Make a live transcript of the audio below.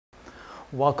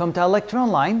Welcome to Lecture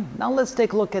Online. Now let's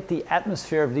take a look at the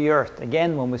atmosphere of the Earth.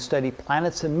 Again, when we study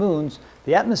planets and moons,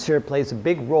 the atmosphere plays a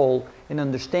big role in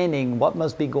understanding what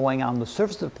must be going on the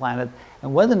surface of the planet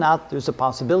and whether or not there's a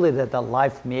possibility that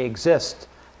life may exist.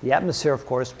 The atmosphere, of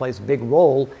course, plays a big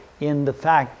role in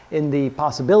the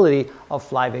possibility of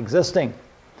life existing.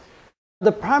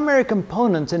 The primary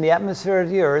components in the atmosphere of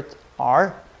the Earth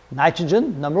are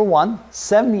nitrogen, number one.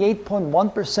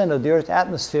 78.1% of the Earth's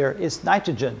atmosphere is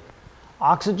nitrogen.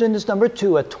 Oxygen is number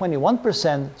two at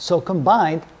 21%, so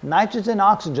combined, nitrogen and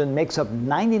oxygen makes up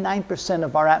 99%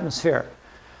 of our atmosphere.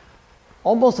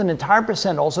 Almost an entire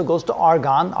percent also goes to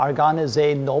argon. Argon is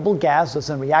a noble gas,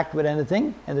 doesn't react with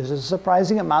anything, and there's a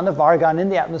surprising amount of argon in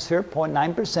the atmosphere,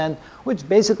 0.9%, which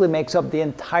basically makes up the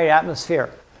entire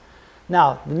atmosphere.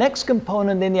 Now, the next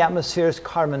component in the atmosphere is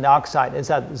carbon dioxide.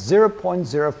 It's at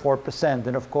 0.04%,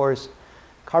 and of course,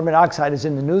 carbon dioxide is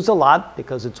in the news a lot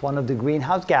because it's one of the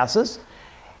greenhouse gases.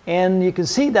 And you can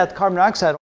see that carbon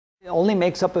dioxide only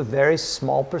makes up a very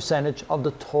small percentage of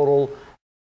the total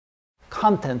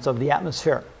contents of the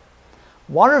atmosphere.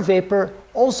 Water vapor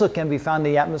also can be found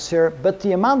in the atmosphere, but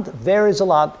the amount varies a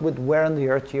lot with where on the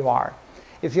Earth you are.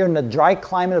 If you're in a dry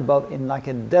climate in like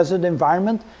a desert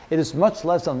environment, it is much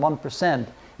less than 1%.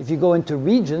 If you go into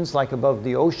regions like above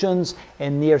the oceans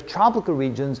and near tropical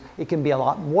regions, it can be a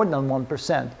lot more than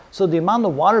 1%. So the amount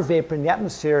of water vapor in the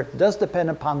atmosphere does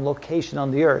depend upon location on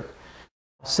the Earth.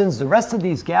 Since the rest of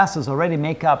these gases already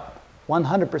make up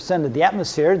 100% of the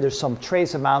atmosphere, there's some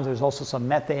trace amounts, there's also some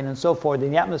methane and so forth in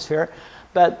the atmosphere,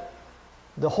 but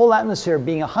the whole atmosphere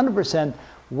being 100%,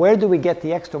 where do we get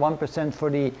the extra 1% for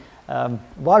the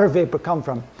water vapor come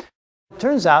from? It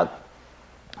turns out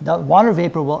that water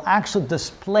vapor will actually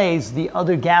displace the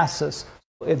other gases.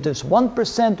 If there's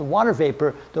 1% water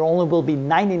vapor, there only will be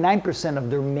 99% of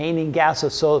the remaining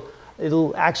gases. So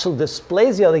it'll actually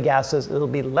displace the other gases. It'll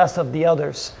be less of the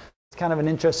others. It's kind of an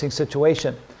interesting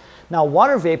situation. Now,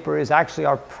 water vapor is actually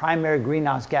our primary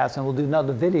greenhouse gas, and we'll do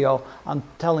another video on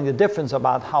telling the difference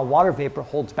about how water vapor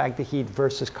holds back the heat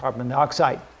versus carbon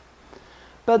dioxide.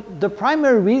 But the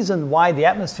primary reason why the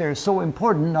atmosphere is so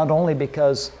important, not only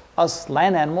because us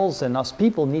land animals and us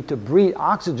people need to breathe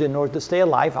oxygen in order to stay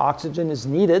alive. Oxygen is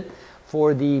needed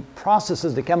for the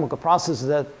processes, the chemical processes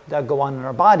that go on in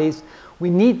our bodies. We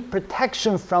need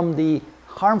protection from the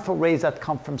harmful rays that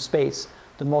come from space.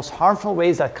 The most harmful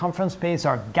rays that come from space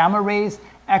are gamma rays,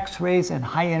 X-rays, and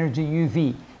high-energy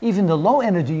UV. Even the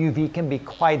low-energy UV can be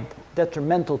quite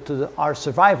detrimental to our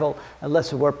survival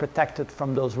unless we were protected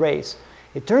from those rays.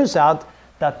 It turns out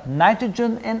that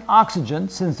nitrogen and oxygen,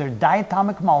 since they're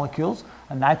diatomic molecules,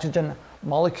 a nitrogen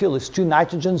molecule is two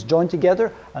nitrogens joined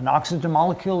together, an oxygen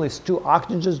molecule is two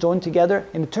oxygens joined together,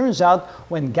 and it turns out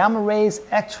when gamma rays,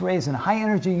 X-rays, and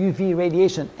high-energy UV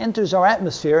radiation enters our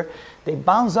atmosphere, they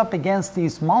bounce up against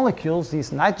these molecules,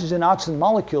 these nitrogen-oxygen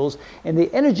molecules, and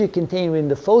the energy contained in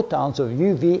the photons of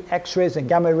UV, X-rays, and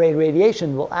gamma ray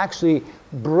radiation will actually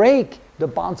break the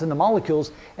bonds in the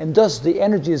molecules, and thus the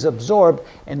energy is absorbed,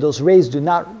 and those rays do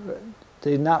not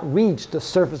reach the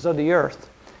surface of the Earth.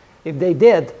 If they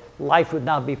did, life would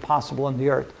not be possible on the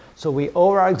Earth. So we owe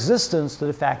our existence to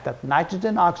the fact that nitrogen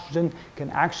and oxygen can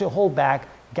actually hold back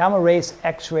gamma rays,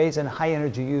 X-rays, and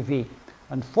high-energy UV.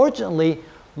 Unfortunately,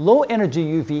 low-energy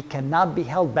UV cannot be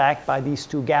held back by these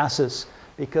two gases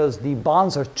because the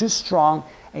bonds are too strong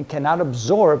and cannot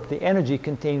absorb the energy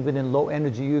contained within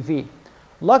low-energy UV.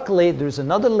 Luckily, there's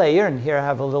another layer, and here I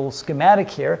have a little schematic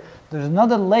here. There's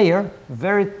another layer,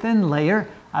 very thin layer,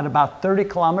 at about 30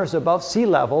 kilometers above sea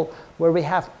level, where we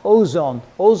have ozone.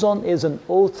 Ozone is an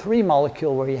O3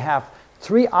 molecule where you have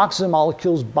three oxygen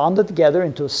molecules bonded together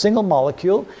into a single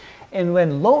molecule. And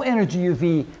when low energy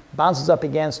UV bounces up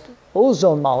against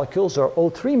ozone molecules or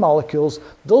O3 molecules,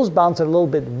 those bonds are a little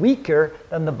bit weaker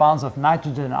than the bonds of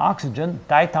nitrogen and oxygen,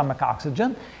 diatomic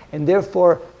oxygen, and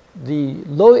therefore the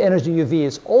low energy UV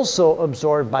is also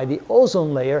absorbed by the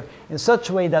ozone layer in such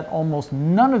a way that almost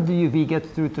none of the UV gets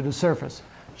through to the surface.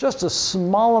 Just a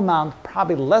small amount,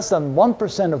 probably less than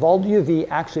 1% of all the UV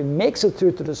actually makes it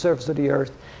through to the surface of the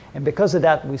Earth. And because of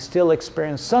that, we still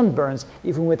experience sunburns,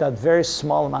 even with that very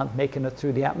small amount making it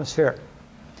through the atmosphere.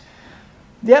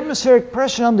 The atmospheric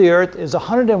pressure on the Earth is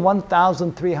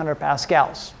 101,300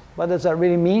 pascals. What does that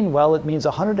really mean? Well, it means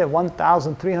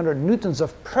 101,300 newtons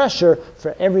of pressure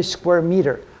for every square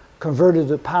meter. Converted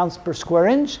to pounds per square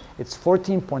inch, it's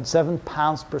 14.7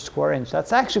 pounds per square inch.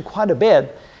 That's actually quite a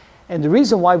bit. And the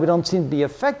reason why we don't seem to be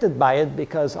affected by it,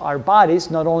 because our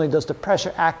bodies, not only does the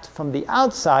pressure act from the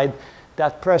outside,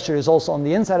 that pressure is also on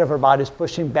the inside of our bodies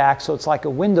pushing back, so it's like a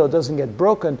window doesn't get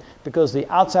broken because the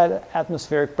outside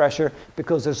atmospheric pressure,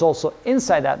 because there's also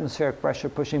inside atmospheric pressure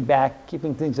pushing back,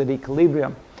 keeping things at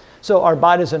equilibrium. So our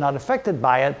bodies are not affected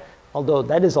by it, although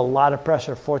that is a lot of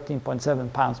pressure,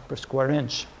 14.7 pounds per square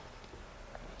inch.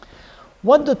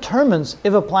 What determines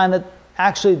if a planet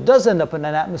actually does end up in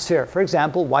an atmosphere? For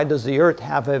example, why does the Earth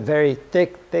have a very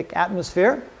thick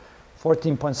atmosphere?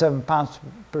 14.7 pounds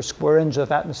per square inch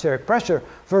of atmospheric pressure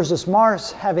versus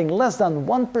Mars having less than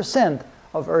 1%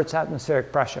 of Earth's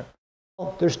atmospheric pressure.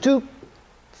 Well, there's two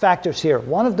factors here.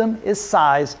 One of them is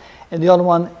size, and the other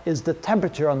one is the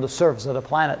temperature on the surface of the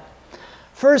planet.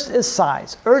 First is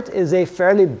size. Earth is a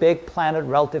fairly big planet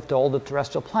relative to all the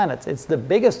terrestrial planets. It's the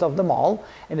biggest of them all,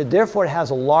 and it therefore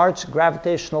has a large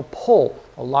gravitational pull,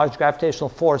 a large gravitational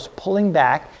force pulling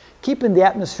back, keeping the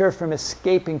atmosphere from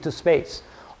escaping to space.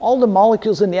 All the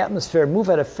molecules in the atmosphere move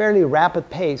at a fairly rapid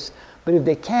pace, but if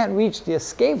they can't reach the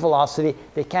escape velocity,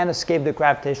 they can't escape the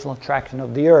gravitational attraction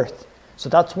of the Earth. So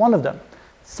that's one of them.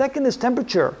 Second is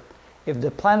temperature. If the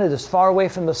planet is far away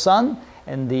from the sun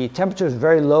and the temperature is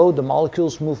very low, the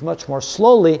molecules move much more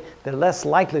slowly, they're less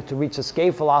likely to reach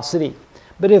escape velocity.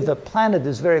 But if the planet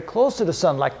is very close to the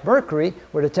sun, like Mercury,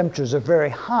 where the temperatures are very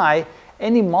high,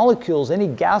 any molecules, any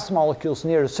gas molecules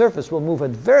near the surface will move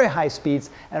at very high speeds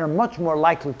and are much more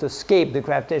likely to escape the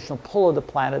gravitational pull of the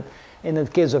planet. In the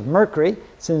case of Mercury,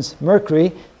 since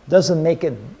Mercury doesn't make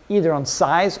it either on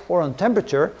size or on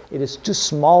temperature, it is too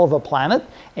small of a planet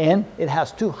and it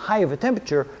has too high of a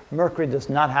temperature, Mercury does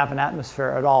not have an atmosphere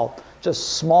at all.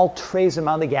 Just small trace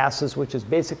amount of gases, which is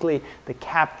basically the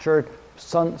captured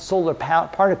solar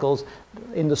particles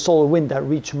in the solar wind that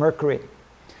reach Mercury.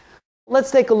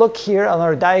 Let's take a look here on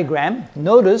our diagram.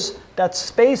 Notice that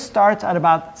space starts at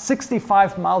about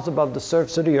 65 miles above the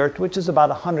surface of the Earth, which is about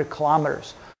 100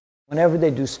 kilometers. Whenever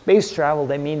they do space travel,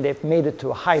 they mean they've made it to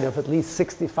a height of at least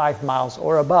 65 miles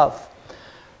or above.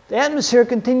 The atmosphere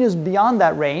continues beyond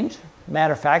that range.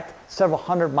 Matter of fact, several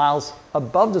hundred miles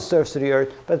above the surface of the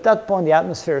Earth, but at that point the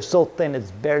atmosphere is so thin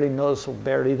it's barely noticeable,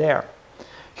 barely there.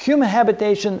 Human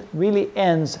habitation really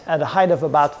ends at a height of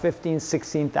about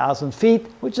 16,000 feet,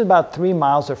 which is about 3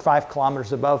 miles or 5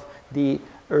 kilometers above the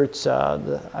Earth's,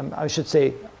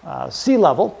 sea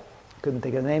level. Couldn't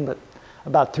think of the name, but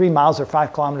about 3 miles or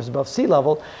 5 kilometers above sea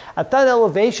level. At that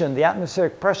elevation, the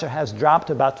atmospheric pressure has dropped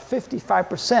to about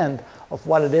 55% of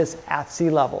what it is at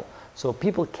sea level. So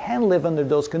people can live under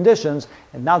those conditions,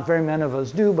 and not very many of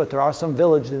us do, but there are some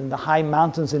villages in the high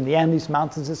mountains, in the Andes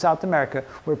Mountains in South America,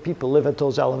 where people live at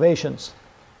those elevations.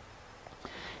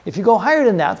 If you go higher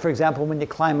than that, for example, when you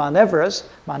climb Mount Everest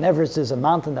is a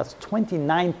mountain that's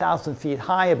 29,000 feet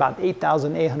high, about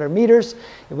 8,800 meters.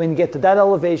 And when you get to that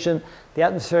elevation, the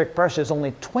atmospheric pressure is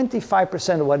only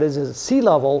 25% of what it is at sea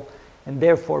level, and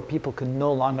therefore people can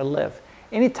no longer live.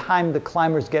 Anytime the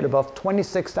climbers get above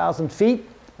 26,000 feet,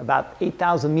 about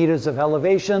 8,000 meters of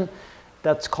elevation,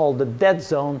 that's called the dead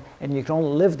zone, and you can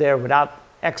only live there without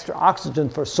extra oxygen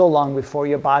for so long before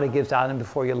your body gives out and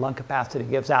before your lung capacity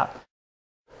gives out.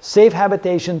 Safe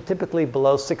habitation, typically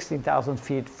below 16,000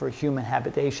 feet for human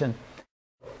habitation.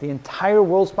 The entire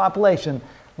world's population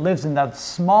lives in that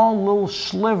small little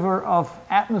sliver of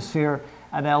atmosphere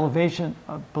at an elevation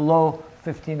of below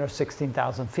 15 or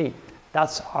 16,000 feet.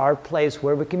 That's our place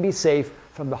where we can be safe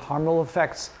from the harmful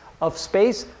effects of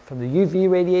space, from the UV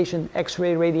radiation,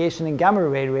 X-ray radiation, and gamma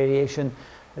ray radiation.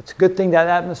 It's a good thing that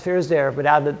atmosphere is there.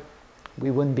 Without it,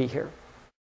 we wouldn't be here.